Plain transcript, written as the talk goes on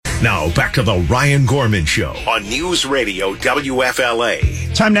Now back to the Ryan Gorman Show on News Radio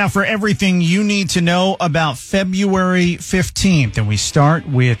WFLA. Time now for everything you need to know about February 15th. And we start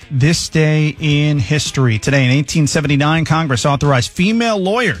with this day in history. Today in 1879, Congress authorized female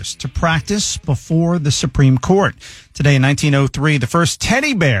lawyers to practice before the Supreme Court. Today in 1903, the first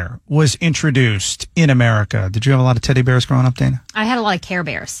teddy bear was introduced in America. Did you have a lot of teddy bears growing up, Dana? I had a lot of Care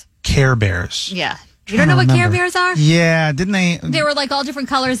Bears. Care Bears. Yeah. You don't know what Care Bears are? Yeah, didn't they? They were like all different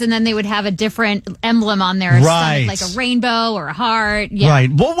colors, and then they would have a different emblem on their Right. stomach, like a rainbow or a heart. Yeah.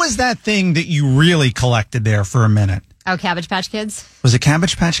 Right. What was that thing that you really collected there for a minute? Oh, Cabbage Patch Kids? Was it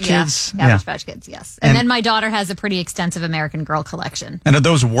Cabbage Patch Kids? Yeah, Cabbage Patch Kids, yes. And then my daughter has a pretty extensive American Girl collection. And are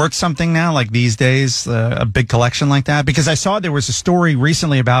those worth something now, like these days, a big collection like that? Because I saw there was a story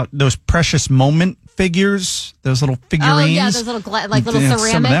recently about those Precious Moment figures, those little figurines. Oh, yeah, those little little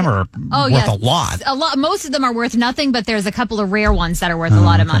ceramic. Some of them are worth a lot. Most of them are worth nothing, but there's a couple of rare ones that are worth a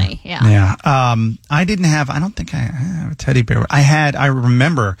lot of money. Yeah. Yeah. I don't think I have a teddy bear. I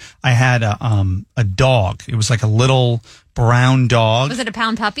remember I had a dog. It was like a little brown dog. Was it a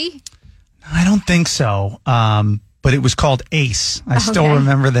pound puppy? I don't think so. But it was called Ace. I still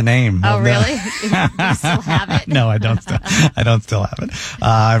remember the name. Oh, really? You still have it? No, I don't. I don't still have it.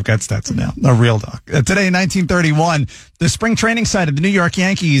 I've got Stetson now, a real dog. Today in 1931, the spring training site of the New York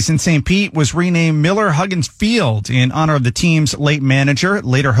Yankees in St. Pete was renamed Miller-Huggins Field in honor of the team's late manager. It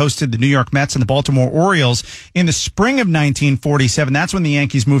later hosted the New York Mets and the Baltimore Orioles. In the spring of 1947, that's when the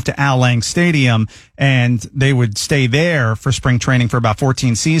Yankees moved to Al Lang Stadium, and they would stay there for spring training for about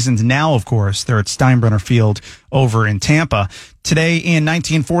 14 seasons. Now, of course, they're at Steinbrenner Field over in Tampa. Today in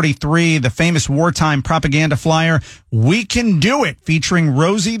 1943, the famous wartime propaganda flyer, "We Can Do It," featuring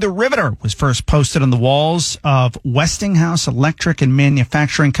Rosie the Riveter, was first posted on the walls of Westinghouse Electric and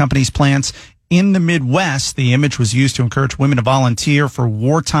Manufacturing Company's plants in the Midwest. The image was used to encourage women to volunteer for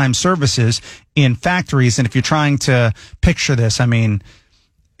wartime services in factories. And if you're trying to picture this, I mean,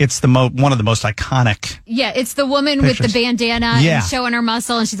 it's one of the most iconic. Yeah, it's the woman with the bandana and showing her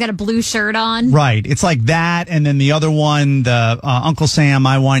muscle, and she's got a blue shirt on. Right. It's like that, and then the other one, the Uncle Sam,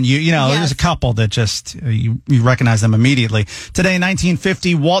 I Want You. You know, There's a couple that just, you recognize them immediately. Today in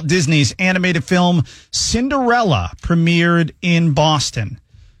 1950, Walt Disney's animated film Cinderella premiered in Boston.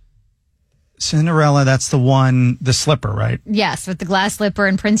 Cinderella, that's the one, the slipper, right? Yes, with the glass slipper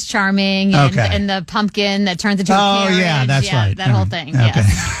and Prince Charming and the pumpkin that turns into a carriage. Oh, yeah, that's right. That whole thing, okay.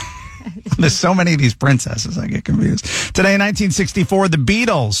 Yes. There's so many of these princesses, I get confused. Today in 1964, the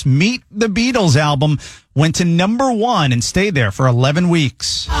Beatles' Meet the Beatles album went to #1 and stayed there for 11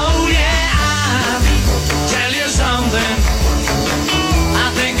 weeks. Oh, yeah, I'll tell you something.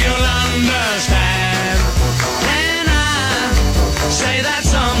 I think you'll understand. When I say that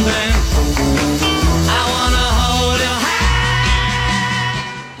something, I want to hold your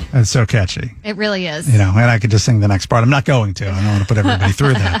hand. It's so catchy. It really is. You know, and I could just sing the next part. I'm not going to. I don't want to put everybody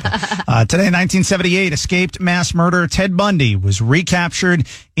through that. But, today in 1978, escaped mass murderer Ted Bundy was recaptured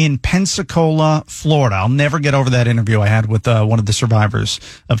in Pensacola, Florida. I'll never get over that interview I had with one of the survivors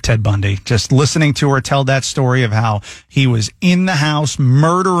of Ted Bundy. Just listening to her tell that story of how he was in the house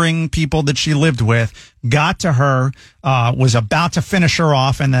murdering people that she lived with, got to her, was about to finish her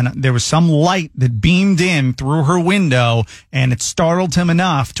off, and then there was some light that beamed in through her window, and it startled him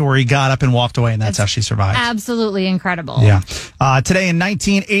enough to where he got up and walked away, and that's how she survived. Absolutely incredible. Yeah. Today in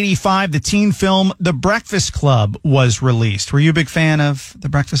 1985, the teen film The Breakfast Club was released. Were you a big fan of The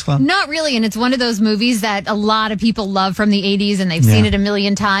Breakfast Club? Not really, and it's one of those movies that a lot of people love from the 80s, and they've seen it a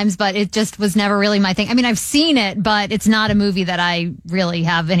million times, but it just was never really my thing. I mean, I've seen it, but it's not a movie that I really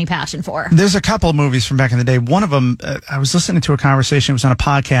have any passion for. There's a couple of movies from back in the day. One of them, I was listening to a conversation, it was on a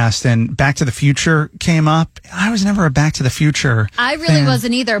podcast, and Back to the Future came up. I was never a Back to the Future I really fan.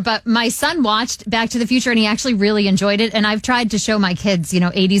 wasn't either, but my son watched Back to the Future, and he actually really enjoyed it, and I've tried to show my kids,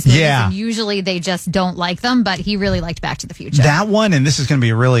 80s movies, and usually they just don't like them, but he really liked Back to the Future. That one, and this is going to be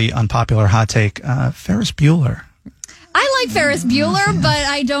a really unpopular hot take, Ferris Bueller. I like Ferris Bueller, but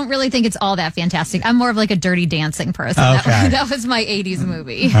I don't really think it's all that fantastic. I'm more of like a Dirty Dancing person. Okay. That was my 80s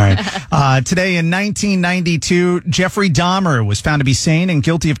movie. All right. Today in 1992, Jeffrey Dahmer was found to be sane and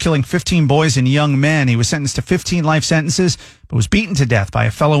guilty of killing 15 boys and young men. He was sentenced to 15 life sentences, but was beaten to death by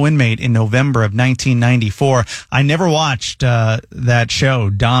a fellow inmate in November of 1994. I never watched that show,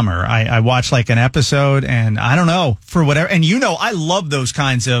 Dahmer. I watched like an episode, and I don't know, for whatever. And I love those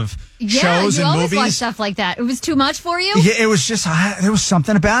kinds of shows and always movies. watch stuff like that. It was too much for you? Yeah, it was just, there was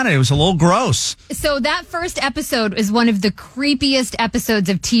something about it. It was a little gross. So that first episode is one of the creepiest episodes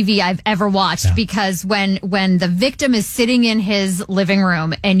of TV I've ever watched, because when the victim is sitting in his living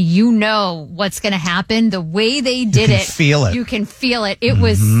room and what's going to happen, the way they did it. Feel it. you can feel it. It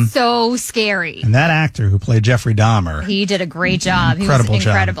was so scary. And that actor who played Jeffrey Dahmer. He did a great job. Incredible He was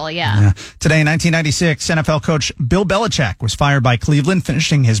incredible, job. yeah. Today in 1996, NFL coach Bill Belichick was fired by Cleveland,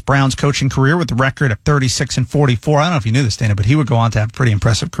 finishing his Browns coaching career with a record of 36-44. I don't know if you knew this, Dana, but he would go on to have a pretty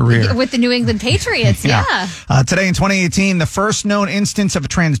impressive career. With the New England Patriots, yeah. Today in 2018, the first known instance of a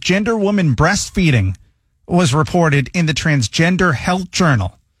transgender woman breastfeeding was reported in the Transgender Health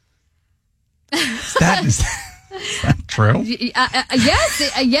Journal. Is that true? Yes,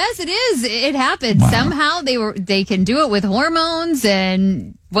 it is. It happened. Wow. Somehow they can do it with hormones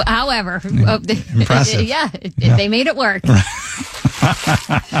and however. Impressive. They made it work.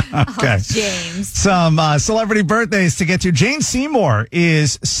 Okay. James. Some celebrity birthdays to get to. Jane Seymour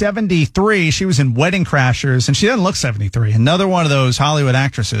is 73. She was in Wedding Crashers, and she doesn't look 73. Another one of those Hollywood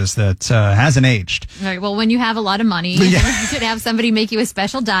actresses that hasn't aged. All right. Well, when you have a lot of money, you should have somebody make you a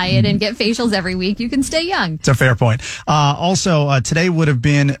special diet and get facials every week. You can stay young. It's a fair point. Also, today would have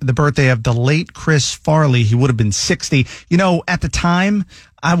been the birthday of the late Chris Farley. He would have been 60. You know, at the time,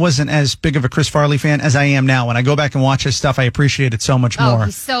 I wasn't as big of a Chris Farley fan as I am now. When I go back and watch his stuff, I appreciate it so much more. Oh,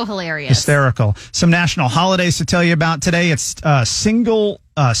 he's so hilarious. Hysterical. Some national holidays to tell you about today. It's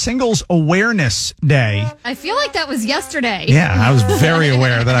Singles Awareness Day. I feel like that was yesterday. Yeah, I was very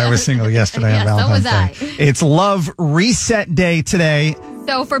aware that I was single yesterday on Valentine's so Day. It's Love Reset Day today.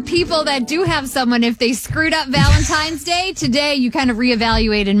 So for people that do have someone, if they screwed up Valentine's Day, today you kind of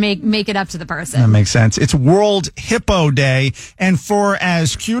reevaluate and make it up to the person. That makes sense. It's World Hippo Day. And for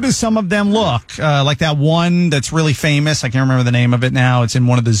as cute as some of them look, like that one that's really famous, I can't remember the name of it now. It's in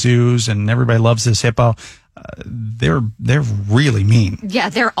one of the zoos and everybody loves this hippo. They're really mean. Yeah,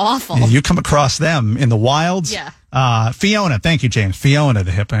 they're awful. You come across them in the wilds. Yeah. Fiona, thank you, James. Fiona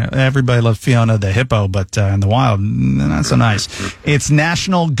the hippo. Everybody loves Fiona the hippo, but in the wild, not so nice. It's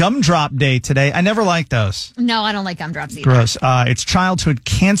National Gumdrop Day today. I never liked those. No, I don't like gumdrops either. Gross. It's Childhood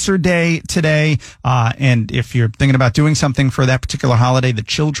Cancer Day today. And if you're thinking about doing something for that particular holiday, the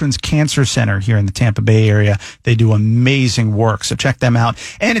Children's Cancer Center here in the Tampa Bay area, they do amazing work. So check them out.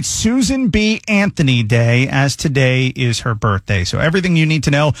 And it's Susan B. Anthony Day, as today is her birthday. So everything you need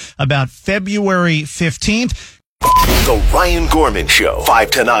to know about February 15th. The Ryan Gorman Show,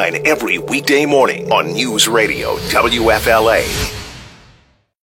 5 to 9 every weekday morning on News Radio WFLA.